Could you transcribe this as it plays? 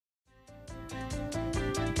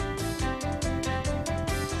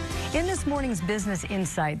In this morning's Business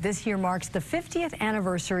Insight, this year marks the 50th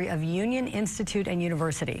anniversary of Union Institute and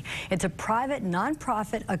University. It's a private,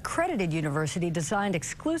 nonprofit, accredited university designed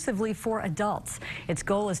exclusively for adults. Its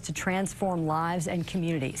goal is to transform lives and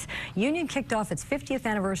communities. Union kicked off its 50th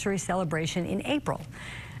anniversary celebration in April.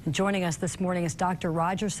 Joining us this morning is Dr.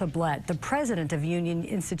 Roger Sublette, the president of Union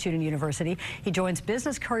Institute and University. He joins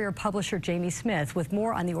Business Courier publisher Jamie Smith with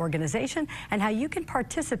more on the organization and how you can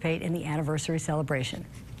participate in the anniversary celebration.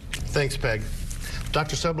 Thanks, Peg.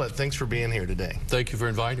 Dr. Sublette, thanks for being here today. Thank you for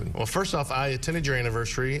inviting me. Well, first off, I attended your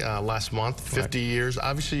anniversary last month, 50 years.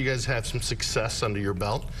 Obviously, you guys have some success under your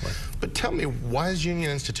belt. Right. But tell me, why is Union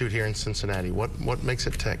Institute here in Cincinnati? What makes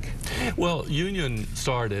it tick? Well, Union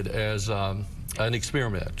started as an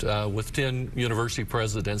experiment with 10 university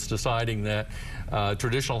presidents deciding that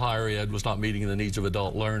traditional higher ed was not meeting the needs of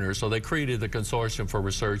adult learners. So they created the Consortium for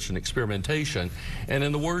Research and Experimentation. And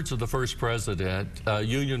in the words of the first president,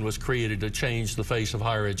 Union was created to change the face of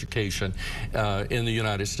higher education in the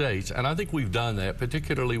United States. And I think we've done that,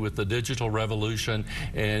 particularly with the digital revolution.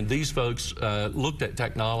 And these folks looked at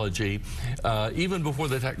technology even before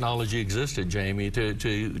the technology existed, Jamie,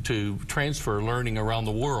 to transfer learning around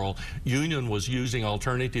the world. Union was using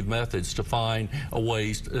alternative methods to find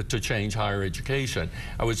ways to change higher education.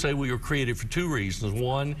 I would say we were created for two reasons.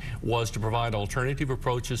 One was to provide alternative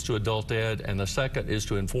approaches to adult ed, and the second is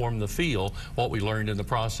to inform the field what we learned in the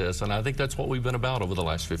process. And I think that's what we've been about over the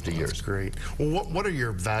last 50 years. That's great. Well, what are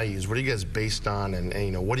your values? What are you guys based on? And you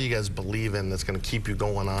know, what do you guys believe in that's going to keep you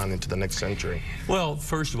going on into the next century? Well,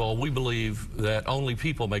 first of all, we believe that only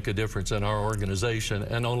people make a difference in our organization,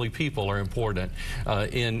 and only people are important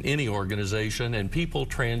in any organization, and people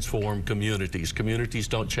transform communities. Communities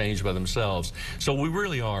don't change by themselves. So we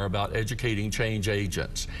really are about educating change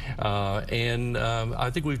agents. I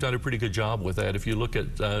think we've done a pretty good job with that. If you look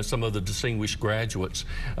at some of the distinguished graduates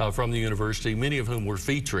from the university, many of whom we're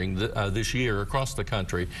featuring this year across the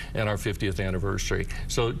country in our 50th anniversary.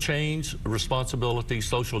 So change, responsibility,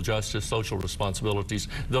 social justice, social responsibilities,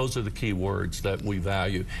 those are the key words that we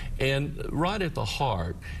value. And right at the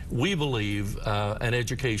heart, we believe an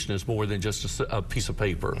education is more than just a piece of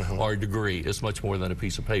paper or a degree. It's much more than a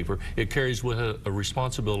piece of paper. It carries with a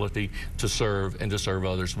responsibility to serve and to serve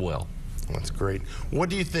others well. That's great. What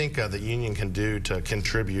do you think that Union can do to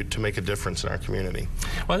contribute to make a difference in our community?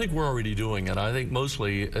 Well, I think we're already doing it. I think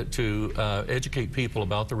mostly to educate people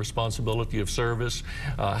about the responsibility of service.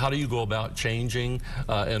 How do you go about changing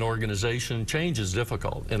an organization? Change is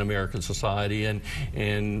difficult in American society,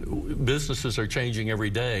 and businesses are changing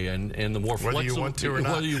every day. And the more flexible, whether you want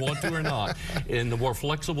to or not, and the more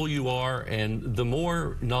flexible you are, and the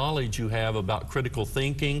more knowledge you have about critical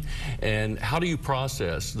thinking, and how do you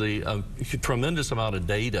process the tremendous amount of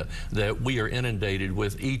data that we are inundated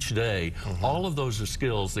with each day. All of those are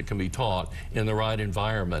skills that can be taught in the right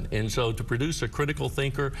environment. And so to produce a critical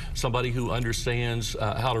thinker, somebody who understands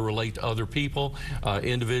how to relate to other people,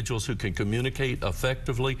 individuals who can communicate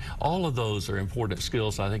effectively, all of those are important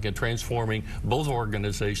skills, I think, in transforming both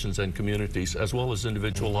organizations and communities as well as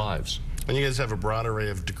individual lives. And you guys have a broad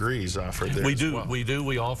array of degrees offered there. We do. Well. We do.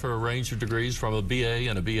 We offer a range of degrees from a BA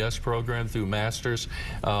and a BS program through master's,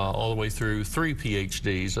 all the way through 3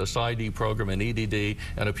 PhDs, a PsyD program in EDD,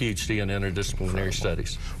 and a PhD in interdisciplinary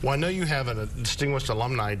studies. Well, I know you have a distinguished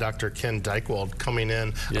alumni, Dr. Ken Dykewald, coming in.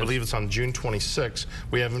 Yes. I believe it's on June 26th.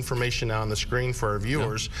 We have information now on the screen for our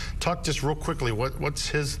viewers. Yep. Talk just real quickly,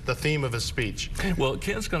 what's the theme of his speech? Well,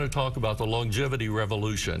 Ken's going to talk about the longevity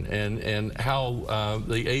revolution and how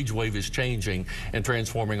the age wave is changing and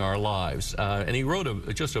transforming our lives. And he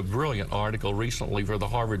wrote just a brilliant article recently for the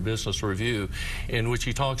Harvard Business Review in which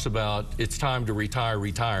he talks about it's time to retire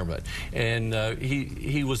retirement. And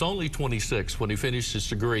he was only 26 when he finished his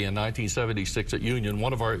degree in 1976 at Union.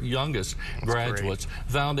 One of our youngest graduates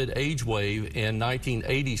founded AgeWave in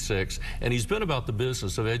 1986, and he's been about the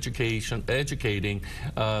business of educating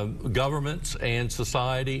governments and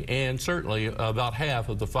society, and certainly about half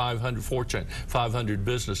of the Fortune 500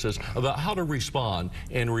 businesses about how to respond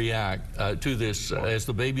and react to this as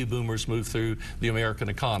the baby boomers move through the American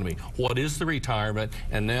economy. What is the retirement?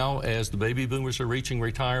 And now, as the baby boomers are reaching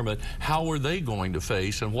retirement, how are they going to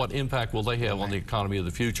face, and what impact will they have on the economy of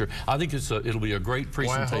the future? I think it'll be a great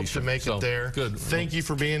presentation. Well, I hope to make it there. Good. Thank you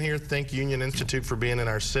for being here. Thank Union Institute for being in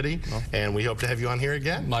our city, and we hope to have you on here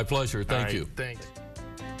again. My pleasure. Thank you. Thanks.